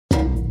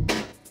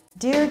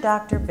Dear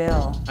Dr.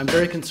 Bill. I'm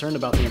very concerned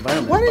about the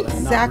environment. What but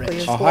I'm not exactly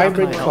rich. is A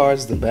hybrid car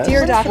is the best.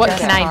 Dear Dr. What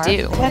can I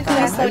do? What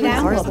can I slow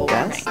down global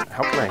Best? warming?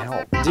 How can I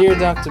help? Dear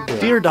Dr.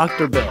 Bill. Dear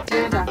Dr. Bill.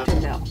 Dear Dr.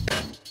 Bill.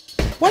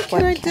 What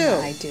can I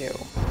do?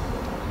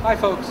 Hi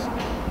folks,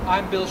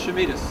 I'm Bill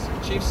Chameides,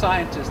 Chief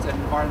Scientist at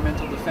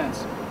Environmental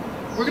Defense.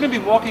 We're going to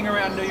be walking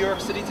around New York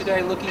City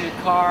today looking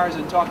at cars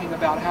and talking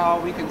about how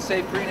we can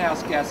save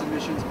greenhouse gas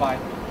emissions by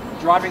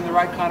driving the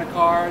right kind of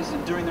cars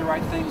and doing the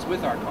right things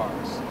with our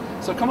cars.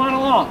 So come on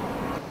along.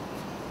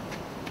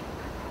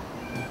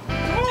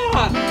 Come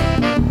on!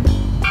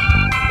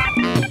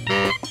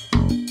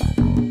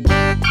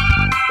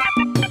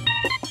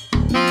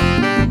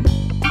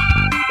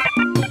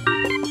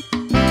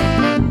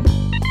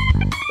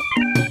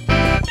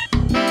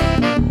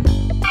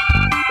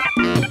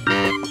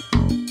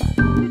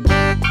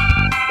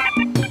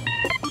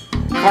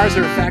 Cars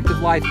are a fact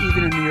of life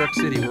even in New York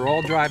City. We're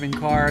all driving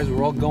cars,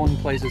 we're all going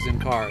places in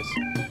cars.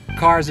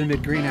 Cars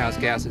emit greenhouse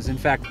gases. In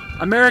fact,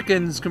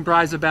 Americans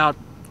comprise about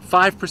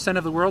 5%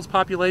 of the world's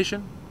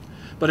population,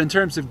 but in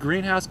terms of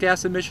greenhouse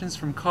gas emissions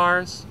from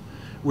cars,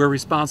 we're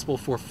responsible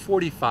for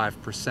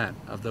 45%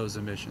 of those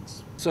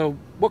emissions. So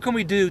what can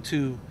we do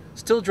to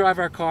still drive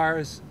our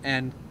cars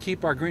and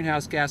keep our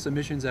greenhouse gas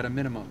emissions at a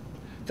minimum?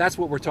 That's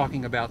what we're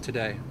talking about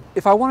today.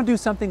 If I want to do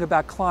something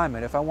about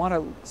climate, if I want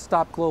to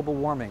stop global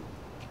warming,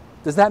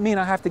 does that mean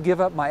I have to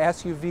give up my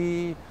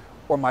SUV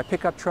or my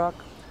pickup truck?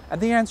 And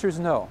the answer is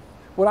no.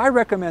 What I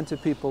recommend to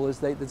people is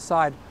they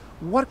decide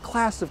what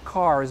class of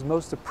car is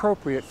most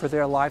appropriate for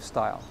their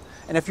lifestyle.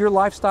 And if your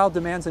lifestyle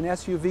demands an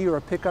SUV or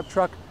a pickup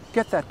truck,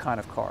 get that kind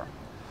of car.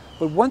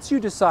 But once you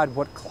decide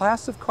what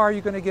class of car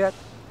you're going to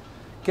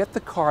get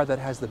the car that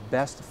has the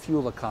best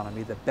fuel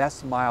economy, the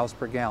best miles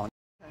per gallon.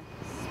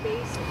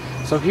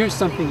 So here's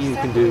something you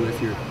can do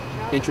if you're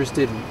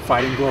interested in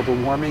fighting global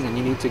warming and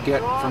you need to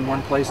get from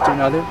one place to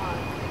another.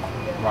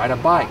 Ride a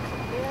bike.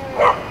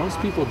 Most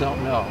people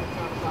don't know,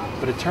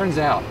 but it turns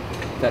out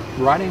that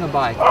riding a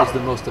bike is the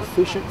most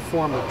efficient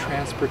form of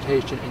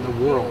transportation in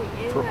the world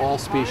for all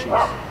species.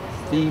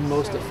 The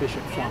most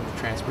efficient form of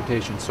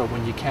transportation. So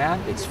when you can,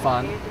 it's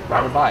fun,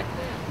 ride a bike.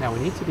 Now we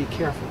need to be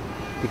careful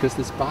because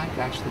this bike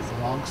actually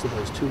belongs to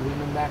those two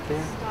women back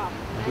there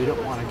and we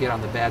don't want to get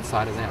on the bad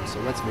side of them. So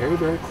let's very,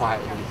 very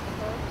quietly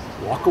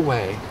walk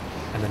away.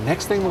 And the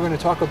next thing we're going to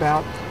talk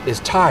about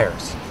is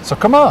tires. So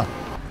come on.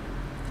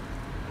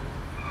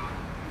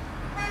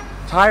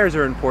 Tires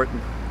are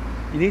important.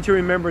 You need to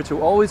remember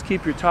to always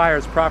keep your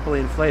tires properly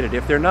inflated.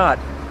 If they're not,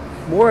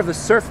 more of the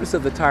surface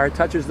of the tire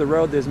touches the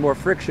road, there's more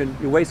friction,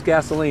 you waste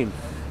gasoline.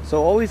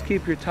 So always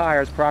keep your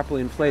tires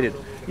properly inflated.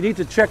 You need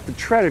to check the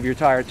tread of your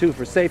tire too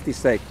for safety's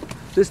sake.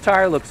 This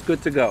tire looks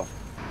good to go.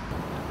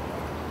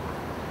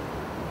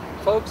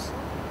 Folks,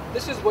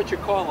 this is what you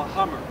call a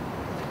Hummer.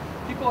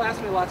 People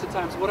ask me lots of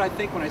times what I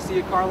think when I see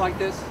a car like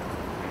this.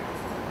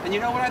 And you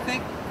know what I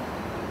think?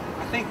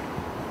 I think,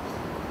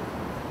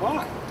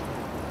 why?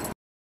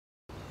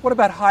 What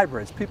about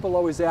hybrids? People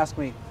always ask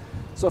me,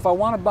 so if I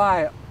want to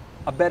buy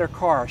a better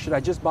car, should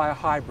I just buy a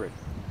hybrid?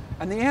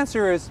 And the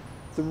answer is,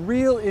 the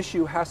real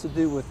issue has to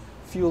do with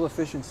fuel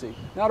efficiency.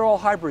 Not all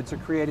hybrids are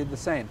created the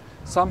same.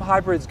 Some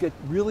hybrids get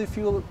really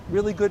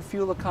good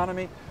fuel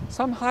economy.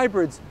 Some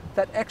hybrids,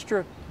 that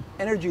extra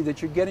energy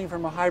that you're getting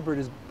from a hybrid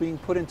is being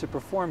put into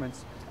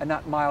performance and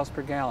not miles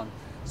per gallon.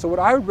 So what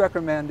I would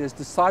recommend is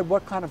decide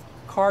what kind of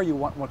car you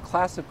want, what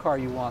class of car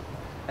you want,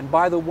 and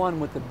buy the one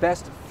with the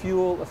best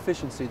fuel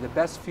efficiency, the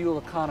best fuel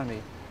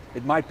economy.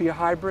 It might be a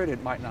hybrid,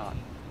 it might not.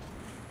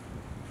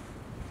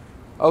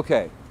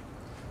 Okay,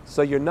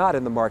 so you're not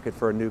in the market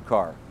for a new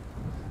car.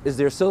 Is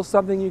there still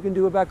something you can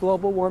do about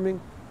global warming?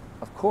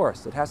 Of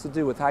course, it has to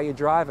do with how you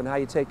drive and how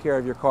you take care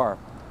of your car.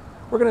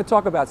 We're going to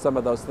talk about some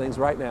of those things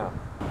right now.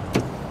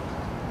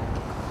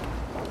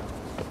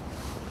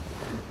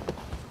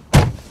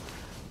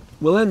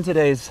 We'll end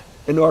today's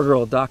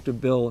inaugural Dr.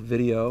 Bill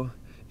video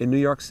in New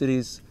York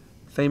City's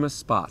famous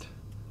spot,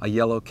 a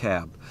yellow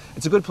cab.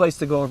 It's a good place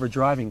to go over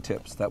driving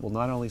tips that will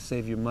not only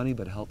save you money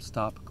but help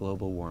stop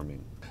global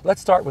warming. Let's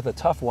start with a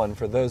tough one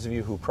for those of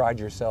you who pride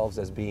yourselves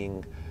as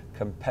being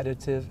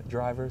competitive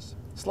drivers.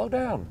 Slow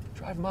down,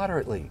 drive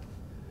moderately.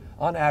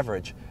 On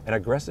average, an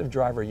aggressive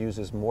driver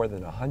uses more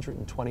than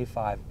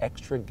 125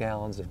 extra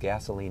gallons of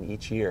gasoline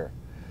each year.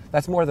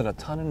 That's more than 1.5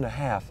 tons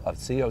of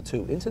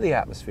CO2 into the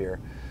atmosphere.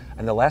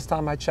 And the last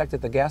time I checked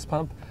at the gas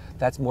pump,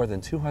 that's more than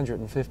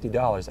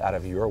 $250 out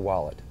of your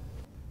wallet.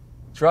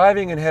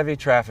 Driving in heavy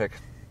traffic,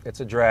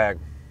 it's a drag.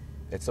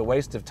 It's a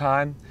waste of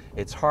time.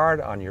 It's hard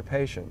on your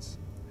patience.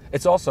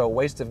 It's also a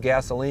waste of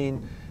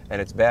gasoline,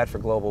 and it's bad for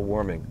global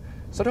warming.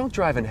 So don't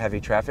drive in heavy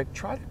traffic.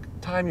 Try to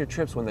time your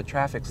trips when the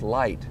traffic's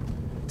light.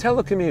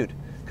 Telecommute.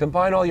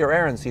 Combine all your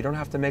errands so you don't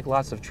have to make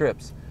lots of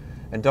trips.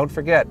 And don't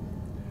forget,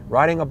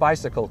 riding a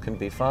bicycle can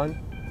be fun.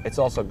 It's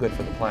also good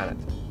for the planet.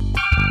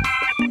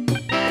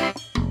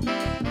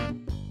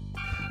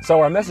 So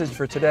our message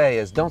for today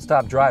is don't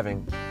stop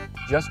driving,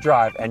 just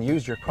drive and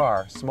use your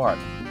car smart.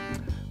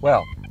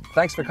 Well,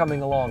 thanks for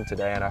coming along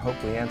today, and I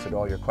hope we answered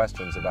all your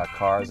questions about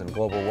cars and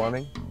global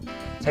warming.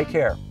 Take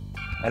care.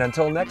 And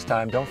until next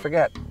time, don't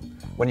forget,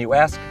 when you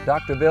ask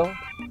Dr.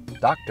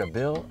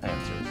 Bill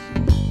answers.